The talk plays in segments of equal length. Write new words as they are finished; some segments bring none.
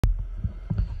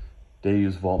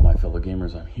Dave's Vault, my fellow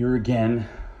gamers. I'm here again.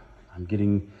 I'm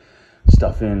getting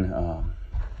stuff in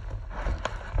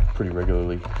pretty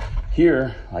regularly.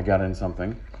 Here, I got in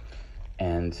something,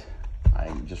 and I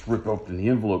just ripped open the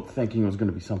envelope thinking it was going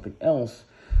to be something else,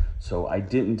 so I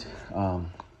didn't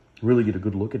really get a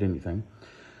good look at anything.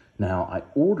 Now, I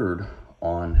ordered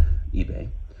on eBay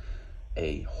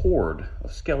a horde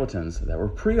of skeletons that were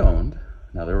pre-owned.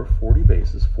 Now, there were 40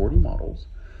 bases, 40 models,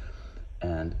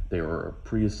 and they were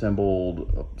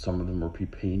pre-assembled. Some of them were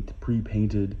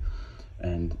pre-painted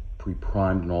and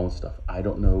pre-primed and all this stuff. I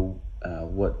don't know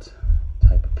what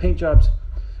type of paint jobs.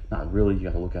 Not really. You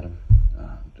got to look at them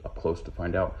up close to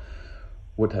find out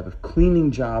what type of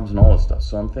cleaning jobs and all this stuff.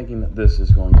 So I'm thinking that this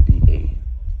is going to be a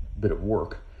bit of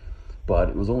work, but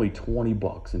it was only 20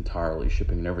 bucks entirely,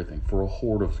 shipping and everything, for a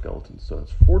horde of skeletons. So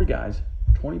it's 40 guys,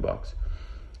 20 bucks,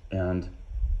 and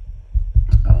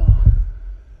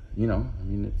you know, I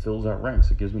mean, it fills out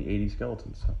ranks. It gives me 80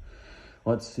 skeletons. So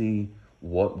let's see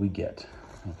what we get.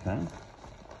 Okay.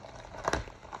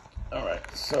 All right.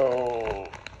 So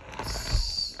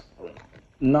it's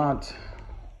not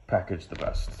packaged the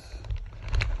best,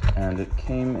 and it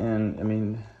came in. I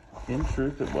mean, in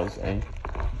truth, it was a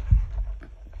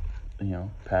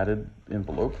padded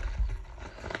envelope.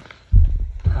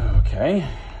 Okay,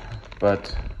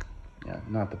 but yeah,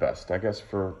 not the best. I guess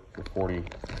for 40.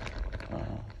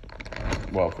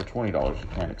 Well, for $20, you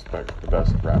can't expect the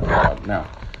best wrapping job. Now,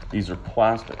 these are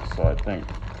plastic, so I think,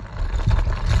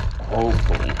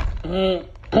 hopefully,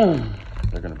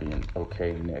 they're going to be in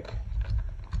okay nick.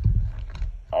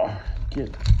 Oh,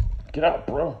 get out,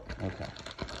 bro. Okay.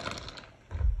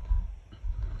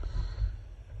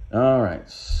 All right,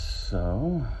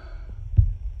 so,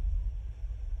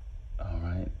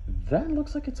 that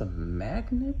looks like it's a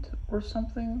magnet or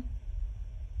something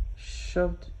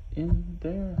shoved in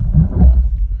there. Hold on.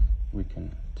 We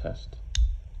can test.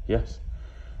 Yes.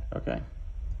 Okay.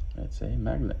 It's a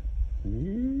magnet.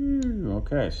 Ooh,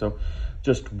 okay, so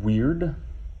just weird.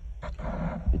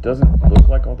 It doesn't look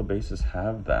like all the bases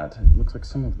have that. It looks like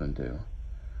some of them do.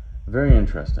 Very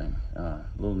interesting.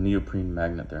 Little neoprene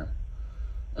magnet there.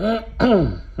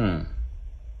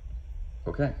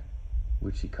 Okay.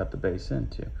 Which he cut the base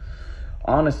into.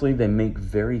 Honestly, they make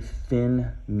very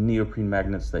thin neoprene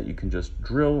magnets that you can just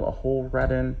drill a hole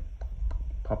right in,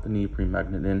 pop the neoprene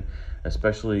magnet in,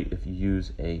 especially if you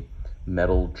use a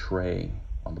metal tray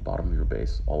on the bottom of your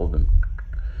base. All of them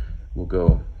will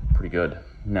go pretty good.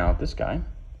 Now, this guy,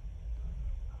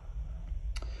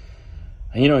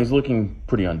 he's looking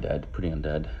pretty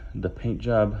undead. The paint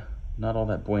job, not all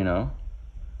that bueno,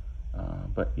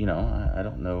 but, I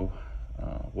don't know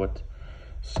what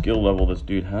skill level this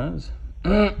dude has.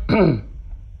 As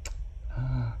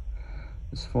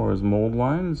far as mold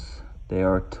lines, they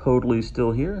are totally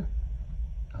still here.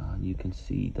 You can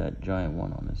see that giant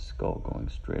one on his skull going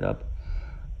straight up.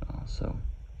 So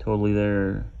totally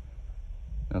there.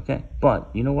 Okay,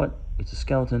 but you know what? It's a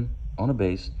skeleton on a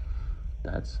base.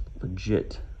 That's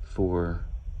legit for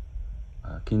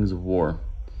Kings of War.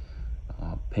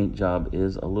 Paint job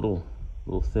is a little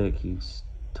thick. You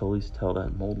totally tell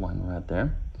that mold line right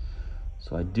there.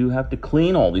 So I do have to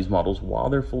clean all these models while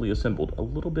they're fully assembled. A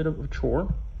little bit of a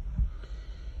chore.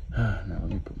 Now let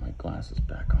me put my glasses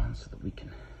back on so that we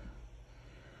can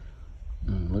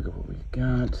look at what we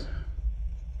got.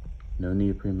 No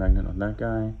neoprene magnet on that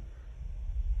guy.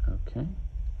 Okay,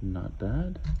 not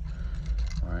bad.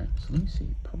 All right, so let me see.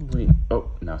 Probably,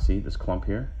 now see this clump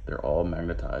here? They're all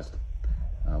magnetized.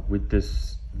 With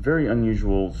this very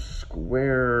unusual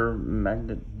square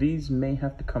magnet, these may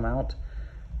have to come out.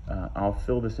 I'll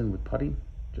fill this in with putty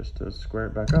just to square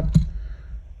it back up.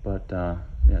 But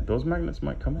yeah, those magnets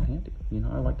might come in handy.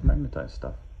 I like to magnetize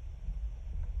stuff.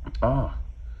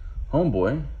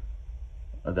 Homeboy,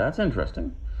 that's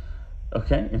interesting.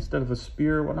 Okay, instead of a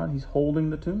spear or whatnot, he's holding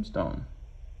the tombstone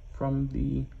from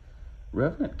the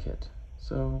Revenant kit.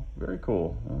 So very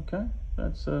cool. Okay,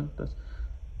 that's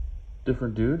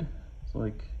different dude. It's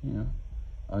like,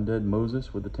 undead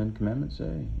Moses with the 10 Commandments.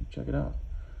 Hey, check it out.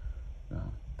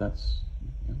 That's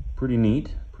pretty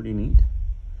neat.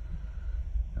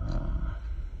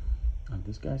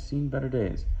 This guy's seen better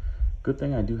days. Good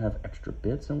thing I do have extra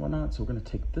bits and whatnot, so we're going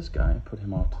to take this guy and put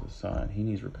him off to the side. He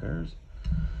needs repairs.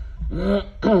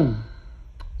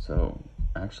 So,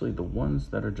 actually, the ones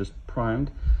that are just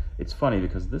primed, it's funny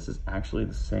because this is actually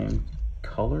the same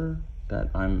color that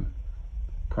I'm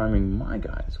priming my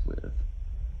guys with.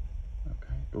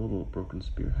 Okay, the little broken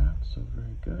spear haft, so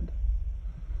very good.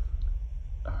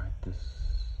 All right,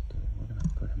 we're going to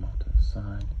put him off to the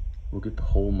side. We'll get the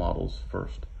whole models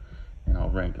first, and I'll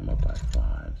rank them up by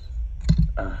 5s.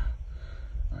 All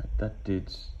right, that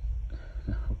dude's...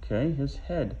 Okay, his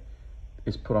head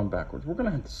is put on backwards. We're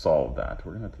gonna have to solve that.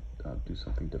 We're gonna have to do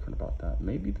something different about that.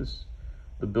 Maybe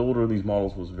the builder of these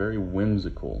models was very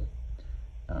whimsical.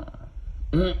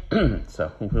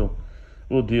 So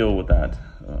we'll deal with that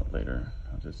later.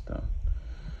 I'll just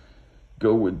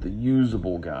go with the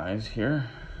usable guys here.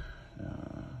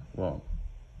 Well,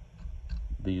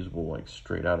 the usable, like,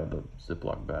 straight out of the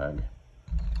Ziploc bag.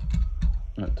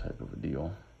 That type of a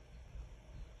deal.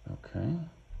 Okay.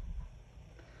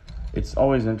 It's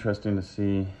always interesting to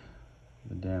see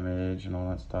the damage and all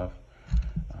that stuff.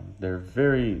 They're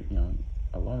very,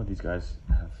 a lot of these guys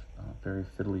have very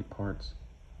fiddly parts.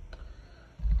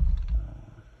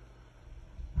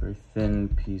 Very thin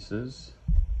pieces.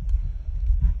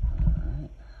 Alright.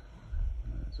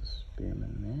 There's a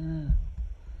spearman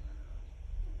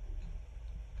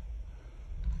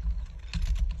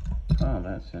there. Oh,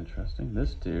 that's interesting.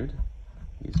 This dude,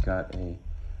 he's got a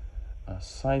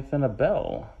scythe and a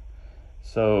bell.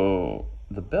 So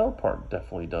the bell part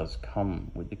definitely does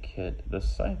come with the kit. The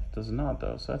scythe does not,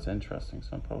 though, so that's interesting. So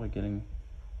I'm probably getting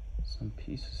some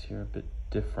pieces here a bit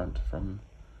different from,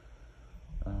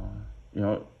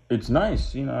 it's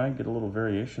nice. I get a little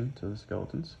variation to the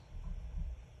skeletons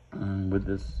with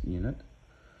this unit.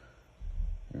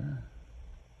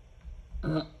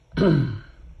 Yeah.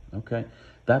 Okay,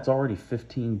 that's already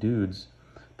 15 dudes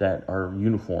that are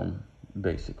uniform,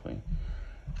 basically.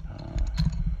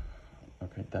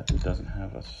 Okay, that dude doesn't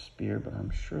have a spear, but I'm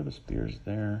sure the spear's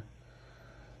there.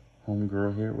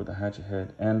 Homegirl here with a hatchet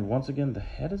head. And once again, the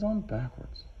head is on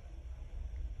backwards.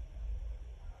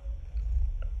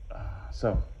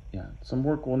 So, yeah, some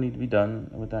work will need to be done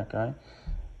with that guy.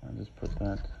 I'll just put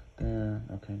that there.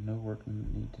 Okay, no work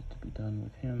needed to be done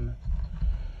with him.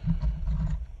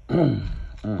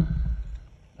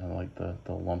 I like the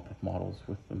lump of models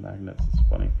with the magnets. It's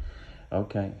funny.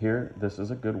 Okay, here, this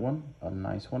is a good one. A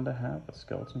nice one to have. A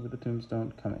skeleton with a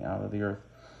tombstone coming out of the earth.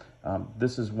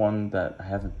 This is one that I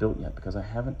haven't built yet because I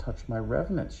haven't touched my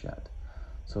revenants yet.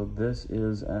 So this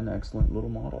is an excellent little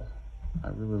model. I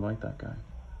really like that guy.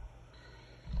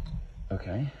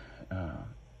 Okay.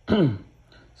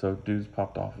 So dude's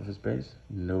popped off of his base.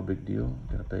 No big deal.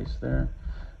 Got a base there.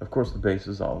 Of course, the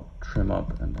bases I'll trim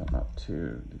up and whatnot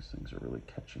too. These things are really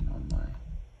catching on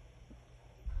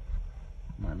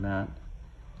my mat.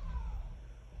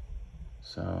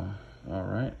 So, all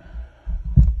right.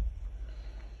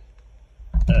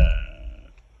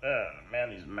 Man,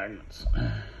 these magnets.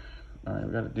 All right,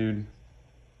 we got a dude.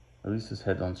 At least his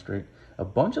head's on straight. A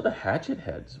bunch of the hatchet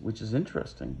heads, which is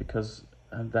interesting because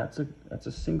that's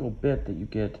a single bit that you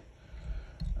get.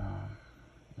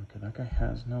 Okay, that guy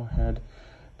has no head.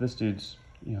 This dude's,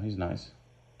 he's nice.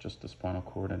 Just the spinal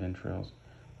cord and entrails.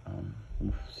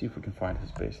 We'll see if we can find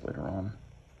his base later on.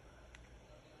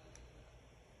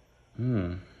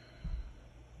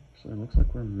 So it looks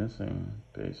like we're missing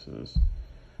bases.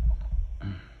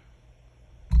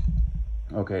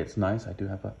 Okay, it's nice. I do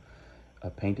have a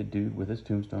painted dude with his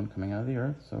tombstone coming out of the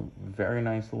earth. So very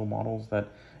nice little models that,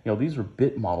 these are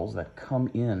bit models that come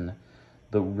in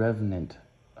the Revenant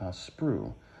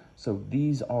sprue. So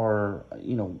these are,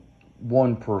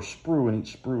 one per sprue, and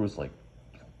each sprue is like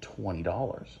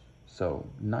 $20. So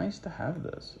nice to have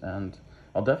this. And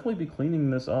I'll definitely be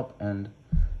cleaning this up and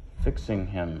fixing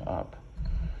him up.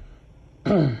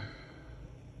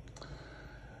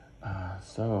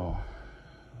 So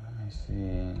let me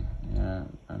see. Yeah,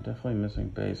 I'm definitely missing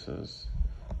bases,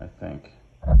 I think.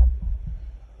 All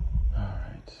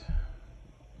right.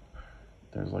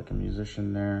 There's like a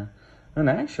musician there. And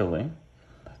actually,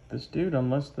 this dude,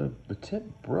 unless the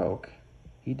tip broke,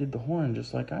 he did the horn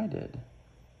just like I did.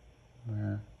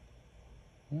 Where,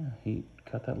 yeah, he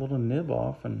cut that little nib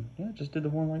off and, yeah, just did the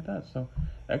horn like that. So,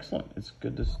 excellent. It's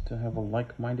good to have a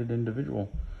like-minded individual.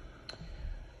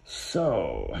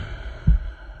 So,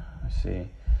 let's see.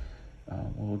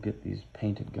 We'll get these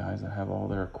painted guys that have all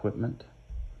their equipment.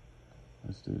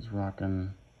 This dude's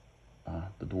rocking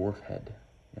the dwarf head.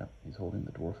 Yep, he's holding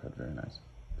the dwarf head. Very nice.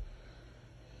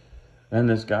 And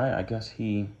this guy, I guess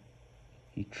he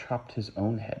chopped his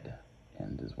own head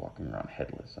and is walking around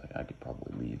headless. I could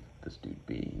probably leave this dude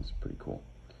be. He's pretty cool.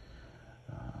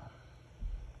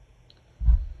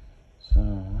 So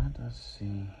let us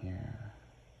see here.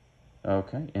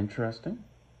 Okay, interesting.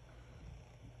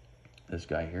 This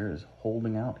guy here is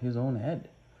holding out his own head.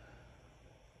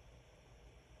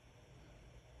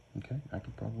 Okay, I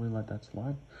could probably let that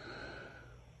slide.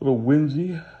 A little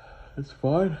whimsy. It's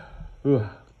fine. Ugh,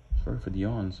 sorry for the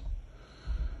yawns.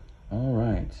 All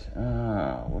right,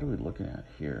 what are we looking at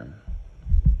here?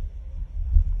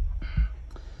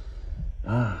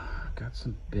 Got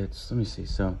some bits. Let me see.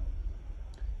 So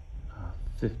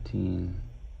 15,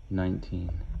 19,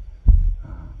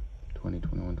 20,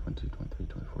 21, 22, 23,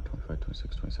 24, 25,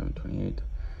 26, 27, 28,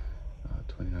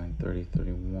 29, 30,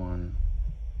 31,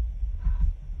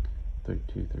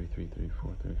 32, 33,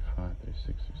 34, 35,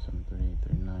 36, 37, 38,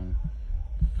 39,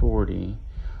 40.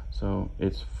 So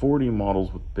it's 40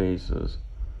 models with bases.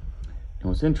 And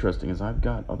what's interesting is I've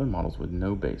got other models with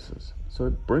no bases. So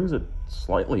it brings it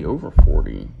slightly over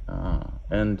 40.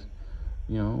 And,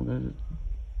 you know,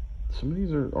 some of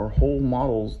these are whole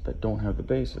models that don't have the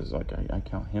bases. Like I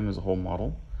count him as a whole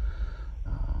model.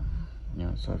 You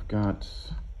know, so I've got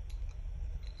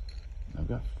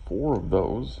 4 of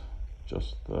those,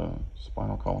 just the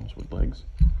spinal columns with legs.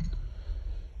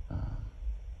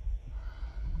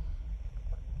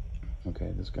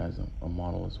 Okay, this guy's a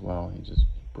model as well. He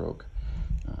broke.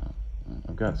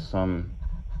 I've got some.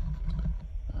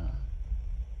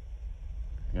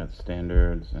 I got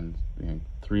standards and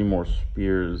 3 more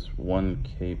spears, 1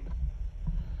 cape,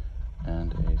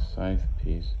 and a scythe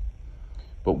piece.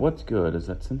 But what's good is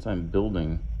that since I'm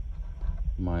building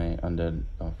my undead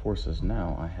forces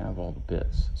now, I have all the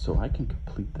bits, so I can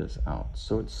complete this out.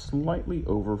 So it's slightly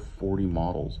over 40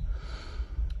 models,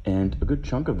 and a good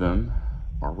chunk of them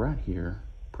are right here,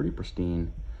 pretty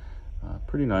pristine,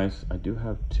 pretty nice. I do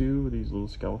have 2 of these little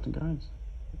skeleton guys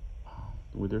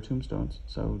with their tombstones,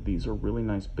 so these are really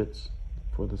nice bits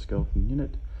for the skeleton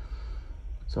unit.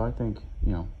 So I think,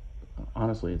 you know,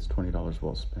 honestly, it's $20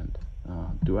 well spent.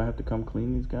 Do I have to come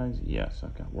clean these guys? Yes,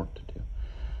 I've got work to do.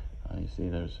 You see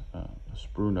there's a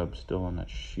sprue nub still on that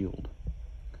shield,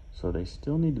 so they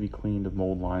still need to be cleaned of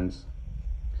mold lines,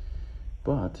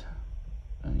 but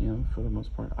you know, for the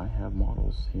most part, I have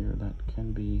models here that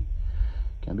can be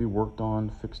worked on,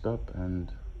 fixed up,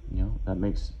 and you know, that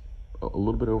makes a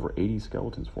little bit over 80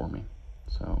 skeletons for me.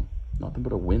 So nothing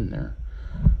but a win there.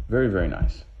 Very, very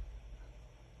nice.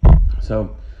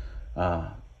 So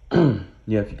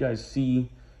yeah, if you guys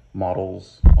see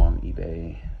models on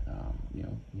eBay, you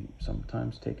know, you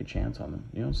sometimes take a chance on them.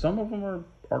 You know, some of them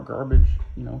are garbage,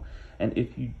 you know, and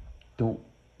if you don't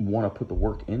want to put the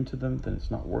work into them, then it's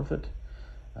not worth it.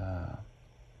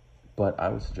 But I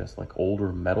would suggest like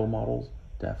older metal models,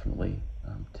 definitely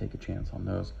take a chance on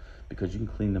those, because you can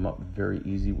clean them up very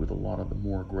easy with a lot of the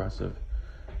more aggressive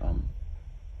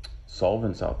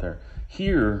solvents out there.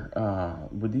 Here,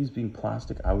 with these being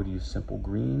plastic, I would use simple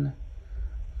green.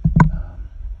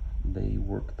 They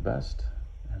work the best.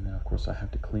 And then of course I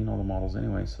have to clean all the models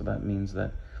anyway, so that means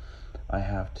that I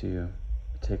have to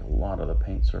take a lot of the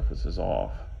paint surfaces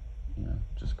off, you know,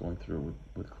 just going through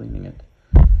with cleaning it.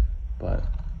 But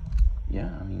yeah,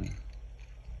 I mean,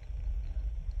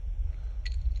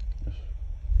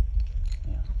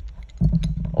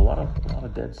 a lot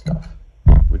of dead stuff,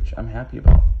 which I'm happy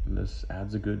about. And this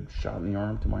adds a good shot in the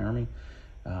arm to my army.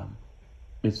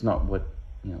 It's not what,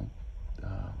 you know,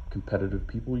 competitive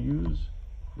people use.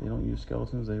 They don't use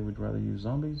skeletons, they would rather use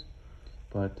zombies.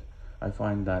 But I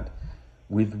find that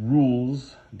with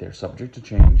rules, they're subject to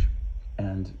change.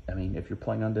 And I mean, if you're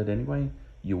playing undead anyway,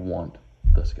 you want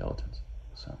the skeletons.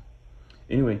 So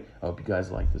anyway, I hope you guys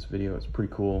like this video. It's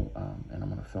pretty cool. And I'm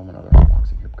going to film another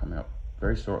unboxing here coming up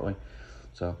very shortly.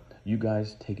 So you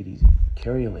guys take it easy.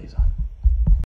 Carry a laser.